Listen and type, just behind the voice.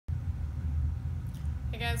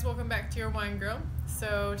guys, welcome back to Your Wine Girl.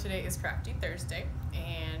 So today is Crafty Thursday,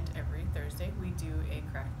 and every Thursday we do a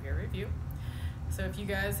craft beer review. So if you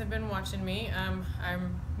guys have been watching me, I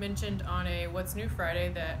mentioned on a What's New Friday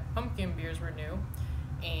that pumpkin beers were new,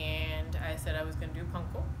 and I said I was going to do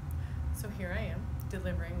Punkel. So here I am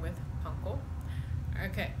delivering with Punkel.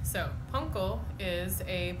 Okay, so Punkel is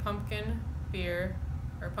a pumpkin beer,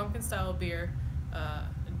 or pumpkin style beer,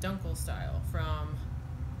 Dunkel style from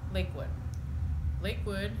Lakewood.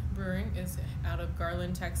 Lakewood Brewing is out of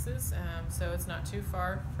Garland, Texas, so it's not too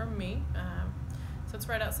far from me. So it's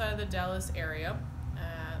right outside of the Dallas area.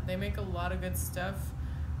 They make a lot of good stuff.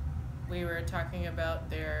 We were talking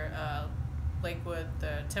about their Lakewood,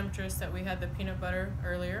 the Temptress that we had, the peanut butter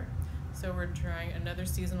earlier. So we're trying another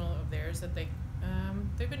seasonal of theirs that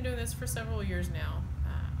they've been doing this for several years now,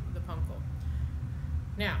 the Punkel.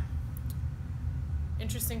 Now,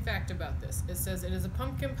 interesting fact about this, it says it is a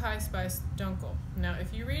pumpkin pie spice Dunkel. Now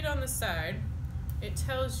if you read on the side, it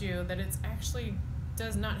tells you that it actually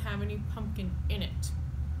does not have any pumpkin in it.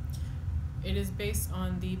 It is based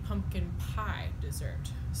on the pumpkin pie dessert.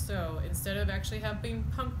 So instead of actually having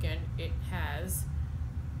pumpkin, it has,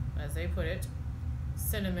 as they put it,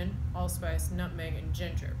 cinnamon, allspice, nutmeg, and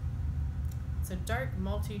ginger. It's a dark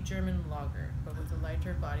malty German lager, but with a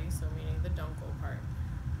lighter body, so meaning the Dunkel part.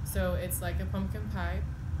 So it's like a pumpkin pie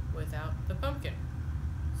without the pumpkin.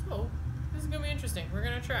 So this is gonna be interesting. We're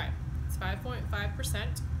gonna try. It's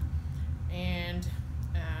 5.5%, and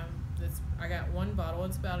I got one bottle.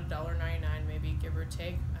 It's about $1.99, maybe, give or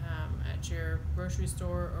take, at your grocery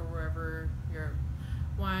store or wherever your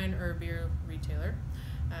wine or beer retailer.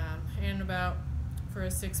 And about, for a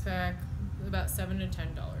 6-pack, about $7 to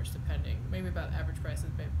 $10, depending. Maybe about average price is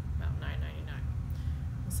about $9.99.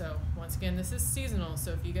 So once again, this is seasonal,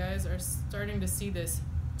 so if you guys are starting to see this,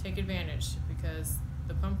 take advantage, because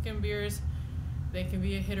the pumpkin beers, they can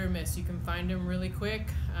be a hit or miss. You can find them really quick,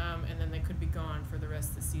 and then they could be gone for the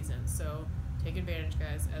rest of the season. So take advantage,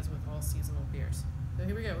 guys, as with all seasonal beers. So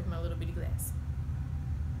here we go with my little bitty glass.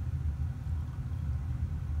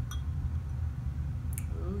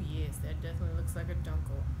 Oh yes, that definitely looks like a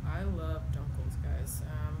Dunkel. I love Dunkels, guys.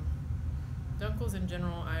 Dunkels in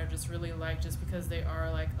general I just really like, just because they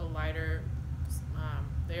are like a lighter,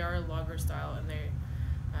 they are a lager style, and they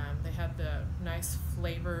have the nice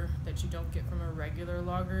flavor that you don't get from a regular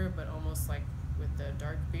lager, but almost like with the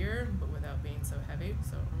dark beer, but without being so heavy.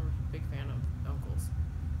 So I'm a big fan of Dunkels.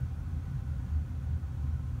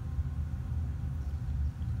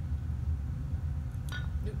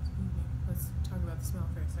 Oops, excuse me. Let's talk about the smell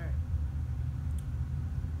first. Sorry.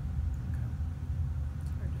 Okay.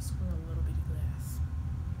 It's hard to swirl a little bitty glass.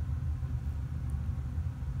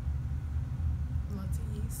 Lots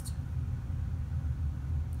of yeast.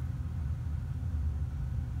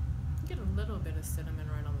 You get a little bit of cinnamon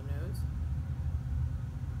right on the nose.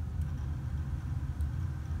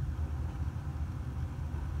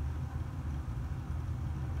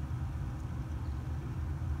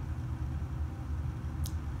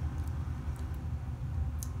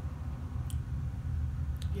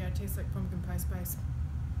 Yeah, it tastes like pumpkin pie spice.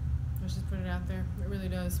 Let's just put it out there. It really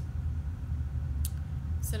does.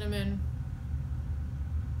 Cinnamon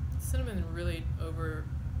really over,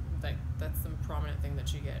 like, that's the prominent thing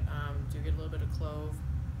that you get. Do get a little bit of clove.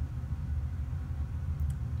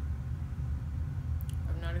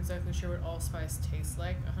 I'm not exactly sure what allspice tastes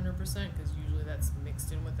like 100%, because usually that's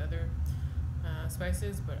mixed in with other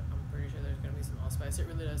spices, but I'm pretty sure there's going to be some allspice. It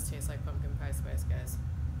really does taste like pumpkin pie spice, guys.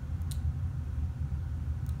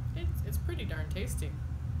 It's pretty darn tasty.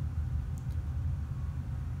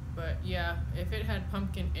 But yeah, if it had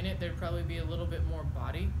pumpkin in it, there'd probably be a little bit more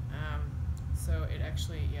body. So it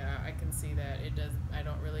actually, yeah, I can see that it does. I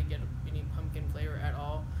don't really get any pumpkin flavor at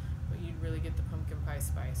all, but you'd really get the pumpkin pie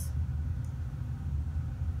spice.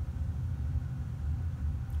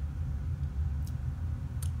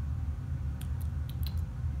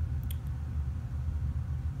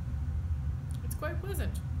 It's quite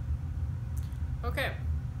pleasant. Okay.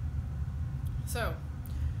 So,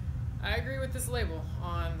 I agree with this label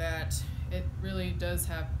on that it really does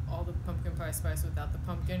have all the pumpkin pie spice without the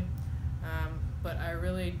pumpkin, but I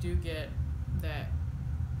really do get that,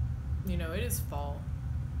 you know, it is fall.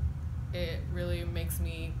 It really makes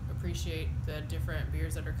me appreciate the different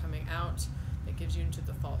beers that are coming out. It gives you into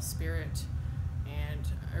the fall spirit, and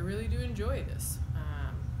I really do enjoy this.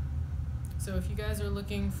 So if you guys are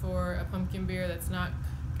looking for a pumpkin beer that's not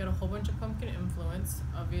got a whole bunch of pumpkin influence,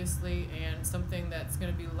 obviously, and something that's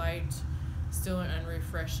going to be light, still and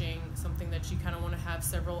refreshing, something that you kind of want to have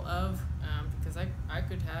several of, because I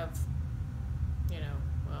could have, you know,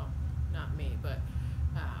 well, not me, but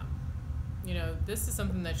you know, this is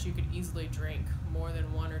something that you could easily drink more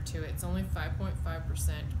than one or two. It's only 5.5%,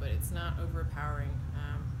 but it's not overpowering.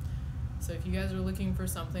 So if you guys are looking for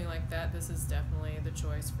something like that, this is definitely the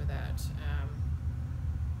choice for that. I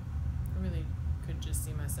really could just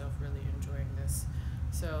see myself really enjoying this.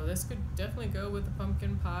 So this could definitely go with the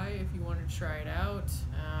pumpkin pie if you wanted to try it out.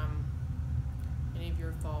 Any of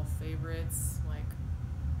your fall favorites, like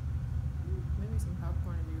maybe some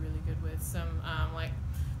popcorn would be really good with some, like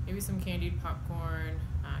maybe some candied popcorn,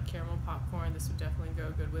 caramel popcorn. This would definitely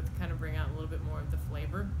go good with, kind of bring out a little bit more of the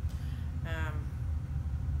flavor.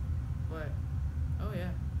 But oh yeah,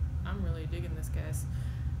 I'm really digging this, guys.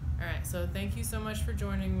 Alright, so thank you so much for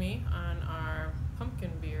joining me on our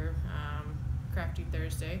pumpkin beer Crafty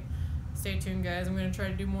Thursday. Stay tuned, guys. I'm going to try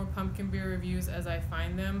to do more pumpkin beer reviews as I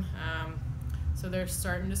find them. So they're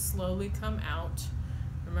starting to slowly come out.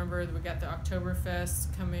 Remember, we got the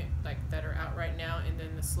Oktoberfest coming, like, that are out right now, and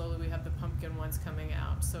then slowly we have the pumpkin ones coming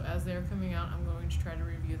out. So as they're coming out, I'm going to try to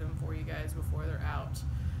review them for you guys before they're out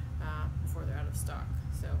of stock.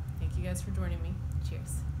 So thank you guys for joining me.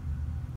 Cheers.